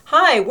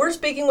Hi, we're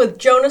speaking with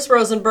Jonas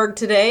Rosenberg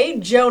today.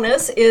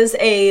 Jonas is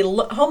a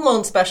home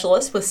loan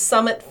specialist with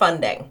Summit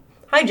Funding.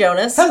 Hi,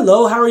 Jonas.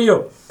 Hello, how are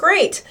you?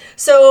 Great.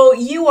 So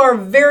you are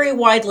very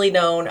widely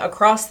known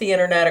across the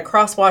internet,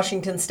 across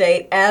Washington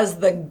State, as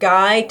the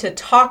guy to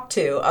talk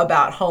to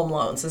about home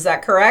loans. Is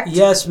that correct?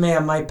 Yes,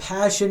 ma'am. My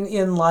passion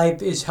in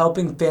life is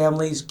helping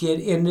families get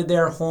into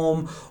their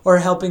home or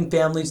helping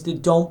families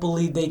that don't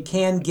believe they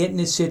can get in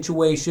a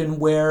situation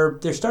where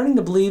they're starting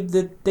to believe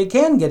that they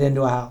can get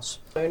into a house.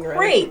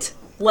 Great.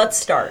 Let's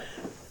start.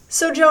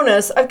 So,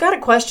 Jonas, I've got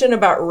a question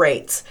about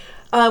rates.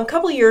 A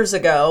couple years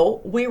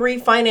ago, we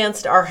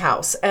refinanced our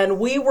house, and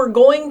we were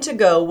going to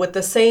go with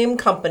the same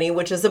company,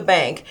 which is a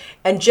bank,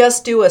 and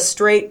just do a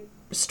straight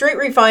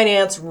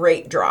refinance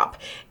rate drop.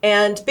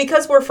 And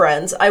because we're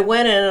friends, I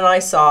went in and I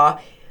saw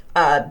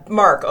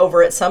Mark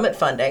over at Summit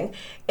Funding,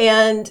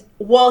 and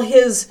while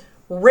his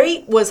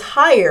rate was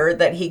higher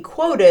that he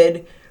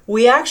quoted,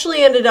 we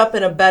actually ended up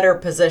in a better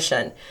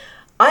position.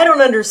 I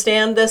don't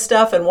understand this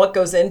stuff and what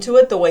goes into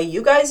it the way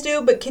you guys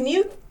do, but can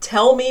you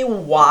tell me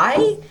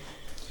why?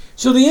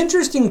 So the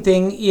interesting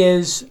thing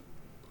is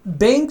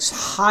banks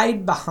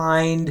hide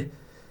behind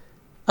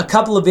a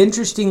couple of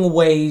interesting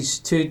ways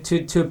to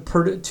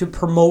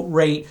promote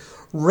rate.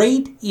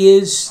 Rate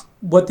is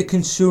what the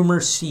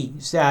consumer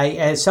sees.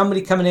 As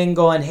somebody coming in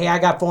going, hey, I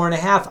got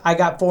 4.5, I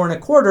got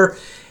 4.25.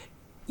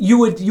 You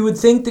would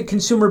think the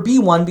consumer be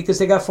one because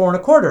they got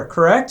 4.25,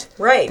 correct?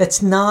 Right.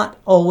 That's not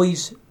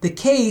always the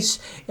case.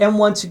 And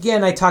once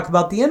again, I talk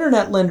about the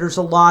internet lenders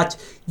a lot.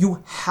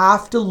 You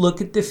have to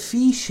look at the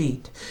fee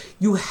sheet.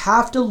 You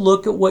have to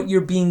look at what you're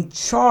being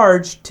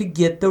charged to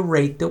get the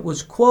rate that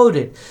was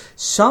quoted.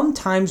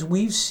 Sometimes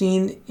we've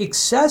seen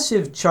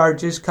excessive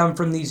charges come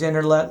from these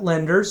internet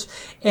lenders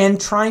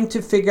and trying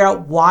to figure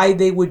out why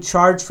they would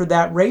charge for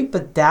that rate,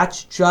 but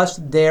that's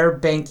just their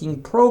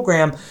banking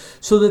program.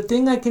 So the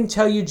thing I can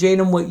tell you,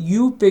 Jane, and what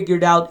you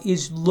figured out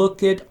is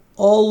look at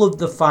all of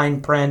the fine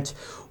print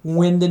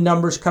when the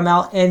numbers come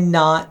out and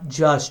not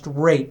just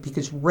rate,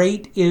 because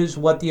rate is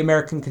what the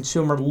American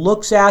consumer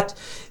looks at.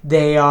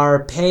 They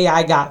are pay,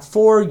 I got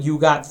 4, you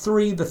got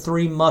 3, the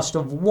 3 must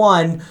have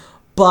won,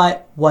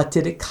 but what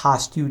did it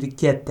cost you to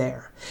get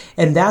there?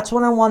 And that's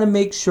what I want to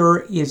make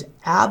sure is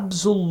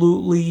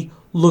absolutely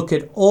look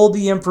at all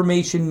the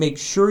information, make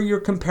sure you're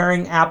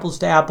comparing apples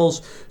to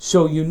apples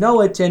so you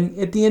know it, and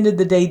at the end of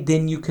the day,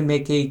 then you can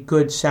make a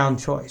good, sound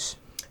choice.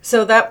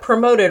 So that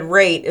promoted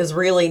rate is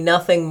really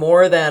nothing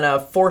more than a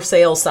for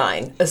sale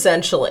sign,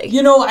 essentially.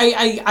 You know,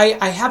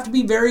 I have to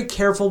be very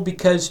careful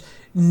because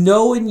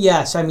no and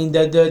yes. I mean,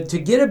 to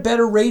get a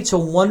better rate's a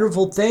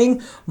wonderful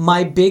thing.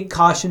 My big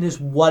caution is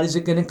what is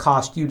it going to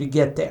cost you to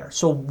get there?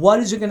 So what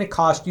is it going to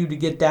cost you to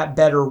get that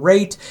better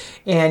rate?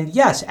 And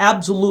yes,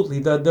 absolutely.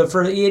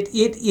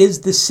 It is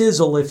the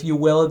sizzle, if you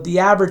will, of the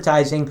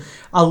advertising.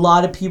 A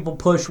lot of people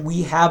push,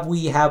 we have.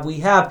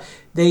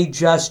 They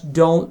just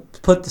don't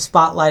put the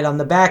spotlight on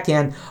the back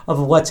end of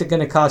what's it going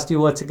to cost you,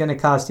 what's it going to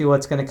cost you,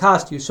 what's going to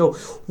cost you. So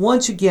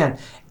once again,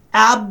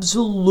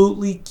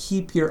 absolutely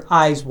keep your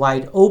eyes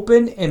wide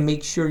open and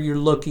make sure you're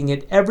looking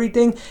at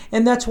everything.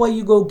 And that's why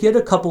you go get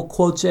a couple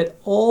quotes at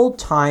all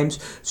times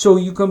so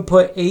you can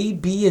put A,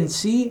 B, and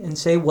C and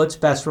say what's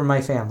best for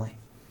my family.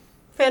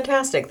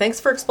 Fantastic.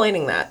 Thanks for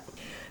explaining that.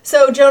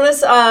 So,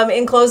 Jonas,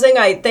 in closing,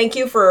 I thank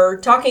you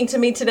for talking to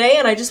me today,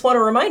 and I just want to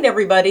remind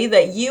everybody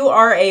that you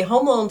are a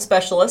home loan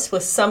specialist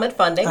with Summit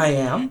Funding. I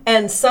am.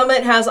 And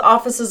Summit has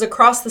offices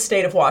across the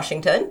state of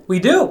Washington. We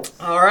do.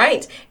 All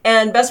right.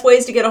 And best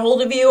ways to get a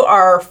hold of you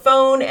are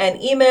phone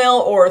and email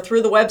or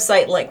through the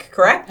website link,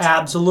 correct?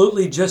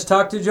 Absolutely. Just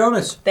talk to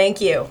Jonas. Thank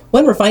you.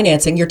 When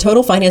refinancing, your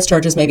total finance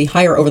charges may be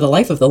higher over the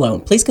life of the loan.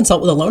 Please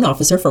consult with a loan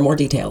officer for more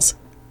details.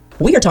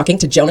 We are talking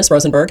to Jonas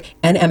Rosenberg,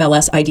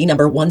 NMLS ID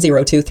number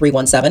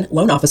 102317,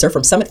 loan officer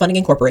from Summit Funding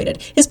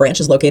Incorporated. His branch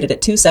is located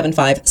at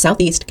 275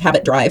 Southeast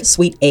Cabot Drive,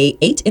 Suite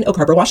A8 in Oak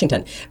Harbor,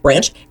 Washington.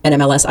 Branch,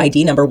 NMLS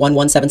ID number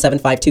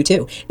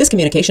 1177522. This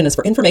communication is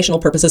for informational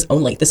purposes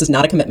only. This is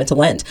not a commitment to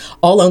lend.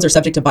 All loans are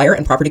subject to buyer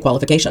and property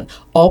qualification.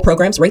 All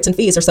programs, rates, and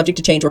fees are subject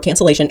to change or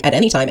cancellation at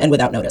any time and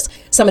without notice.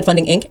 Summit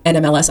Funding Inc.,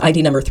 NMLS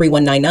ID number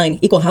 3199,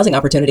 Equal Housing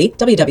Opportunity,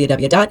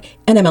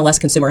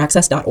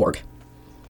 www.nmlsconsumeraccess.org.